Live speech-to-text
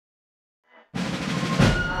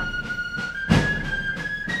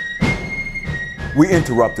We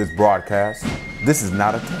interrupt this broadcast. This is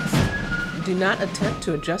not a test. Do not attempt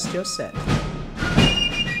to adjust your set.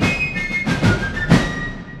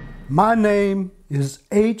 My name is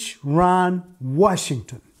H. Ron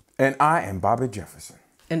Washington. And I am Bobby Jefferson.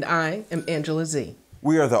 And I am Angela Z.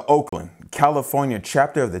 We are the Oakland, California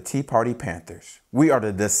chapter of the Tea Party Panthers. We are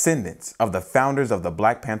the descendants of the founders of the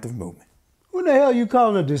Black Panther movement. Who the hell you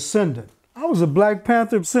calling a descendant? I was a Black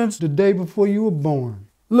Panther since the day before you were born.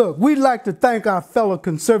 Look, we'd like to thank our fellow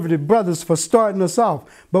conservative brothers for starting us off,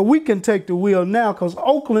 but we can take the wheel now because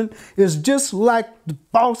Oakland is just like the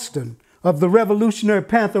Boston of the Revolutionary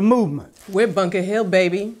Panther movement. We're Bunker Hill,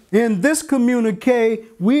 baby. In this communique,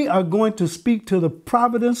 we are going to speak to the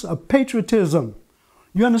providence of patriotism.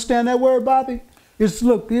 You understand that word, Bobby?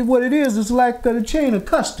 What it is, it's like the chain of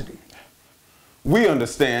custody. We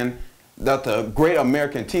understand that the great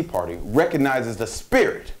American Tea Party recognizes the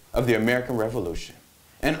spirit of the American Revolution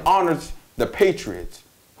and honors the patriots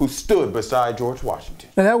who stood beside George Washington.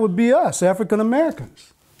 And that would be us, African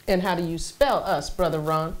Americans. And how do you spell us, Brother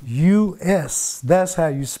Ron? U.S. That's how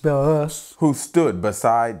you spell us. Who stood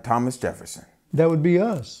beside Thomas Jefferson. That would be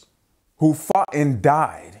us. Who fought and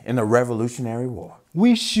died in the Revolutionary War.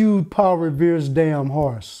 We shoed Paul Revere's damn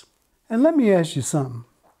horse. And let me ask you something.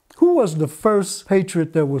 Who was the first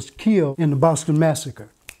patriot that was killed in the Boston Massacre?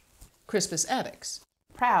 Crispus Attucks,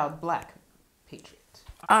 proud Black patriot.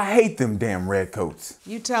 I hate them damn redcoats.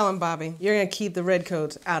 You tell him, Bobby. You're going to keep the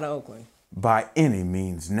redcoats out of Oakland. By any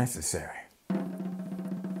means necessary.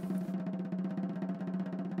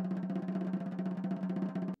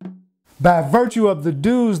 By virtue of the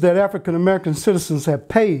dues that African American citizens have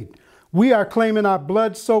paid, we are claiming our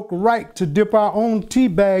blood-soaked right to dip our own tea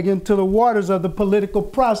bag into the waters of the political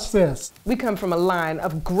process. We come from a line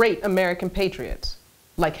of great American patriots,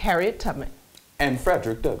 like Harriet Tubman. And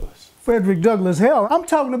Frederick Douglass. Frederick Douglass, hell, I'm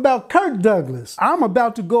talking about Kirk Douglas. I'm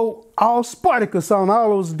about to go all Spartacus on all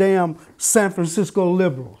those damn San Francisco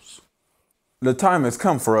liberals. The time has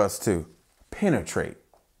come for us to penetrate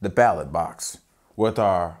the ballot box with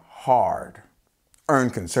our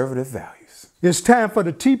hard-earned conservative values. It's time for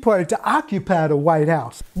the Tea Party to occupy the White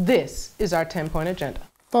House. This is our 10-point agenda.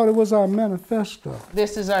 Thought it was our manifesto.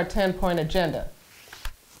 This is our 10-point agenda.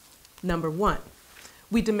 Number 1,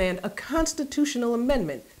 we demand a constitutional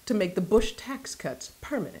amendment to make the Bush tax cuts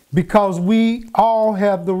permanent. Because we all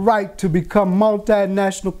have the right to become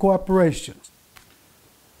multinational corporations.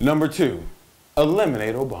 Number 2,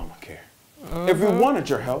 eliminate Obamacare. If we wanted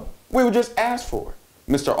your help, we would just ask for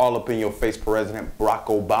it, Mr. All-Up-in-Your-Face President Barack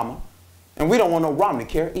Obama. And we don't want no Romney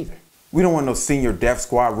care either. We don't want no senior death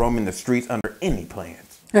squad roaming the streets under any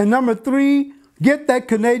plans. And number 3, get that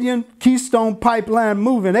Canadian Keystone Pipeline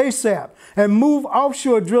moving ASAP and move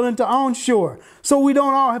offshore drilling to onshore so we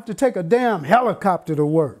don't all have to take a damn helicopter to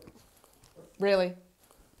work. Really?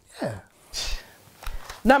 Yeah.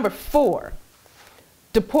 Number 4,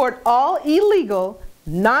 deport all illegal,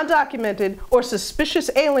 non-documented, or suspicious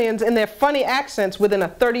aliens in their funny accents within a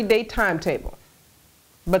 30-day timetable.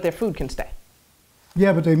 But their food can stay.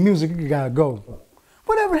 Yeah, but their music gotta go.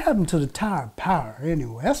 Whatever happened to the Tower of Power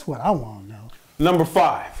anyway? That's what I want to know. Number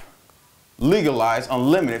 5, legalize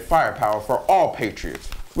unlimited firepower for all patriots.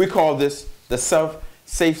 We call this the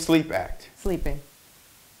Safe Sleep Act. Sleeping.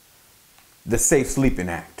 The Safe Sleeping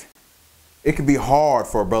Act. It can be hard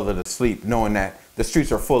for a brother to sleep knowing that the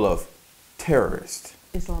streets are full of terrorists.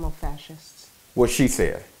 Islamofascists. What she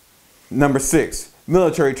said. Number 6,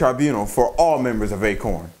 military tribunal for all members of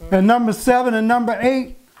ACORN. And number 7 and number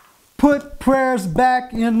 8, put prayers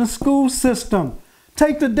back in the school system.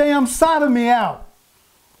 Take the damn sodomy out.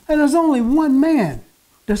 And there's only one man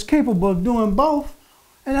that's capable of doing both,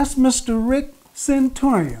 and that's Mr. Rick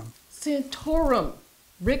Santorum. Santorum.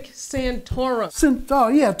 Rick Santorum.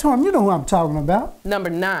 Torum, you know who I'm talking about. Number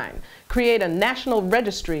 9, create a national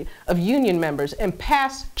registry of union members and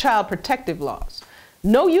pass child protective laws.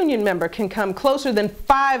 No union member can come closer than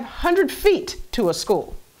 500 feet to a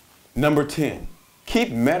school. Number 10, keep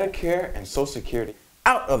Medicare and Social Security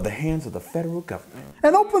out of the hands of the federal government.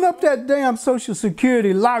 And open up that damn Social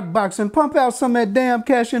Security lockbox and pump out some of that damn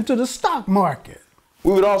cash into the stock market.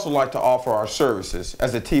 We would also like to offer our services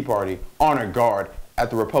as the Tea Party honor guard at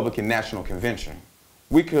the Republican National Convention.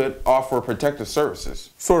 We could offer protective services,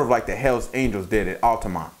 sort of like the Hells Angels did at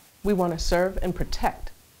Altamont. We want to serve and protect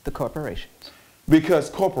the corporations. Because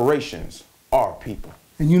corporations are people.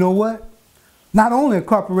 And you know what? Not only are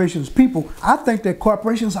corporations people, I think that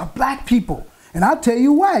corporations are black people. And I'll tell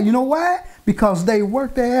you why. You know why? Because they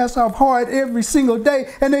work their ass off hard every single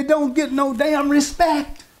day and they don't get no damn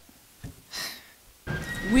respect.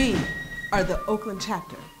 We are the Oakland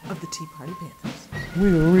chapter of the Tea Party Panthers. We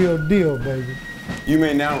the real deal, baby. You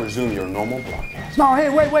may now resume your normal broadcast. No, hey,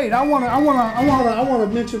 wait. I wanna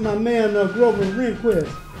mention my man Grover Rehnquist.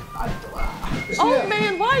 Oh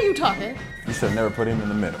man, why are you talking? You should have never put him in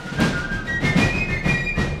the middle.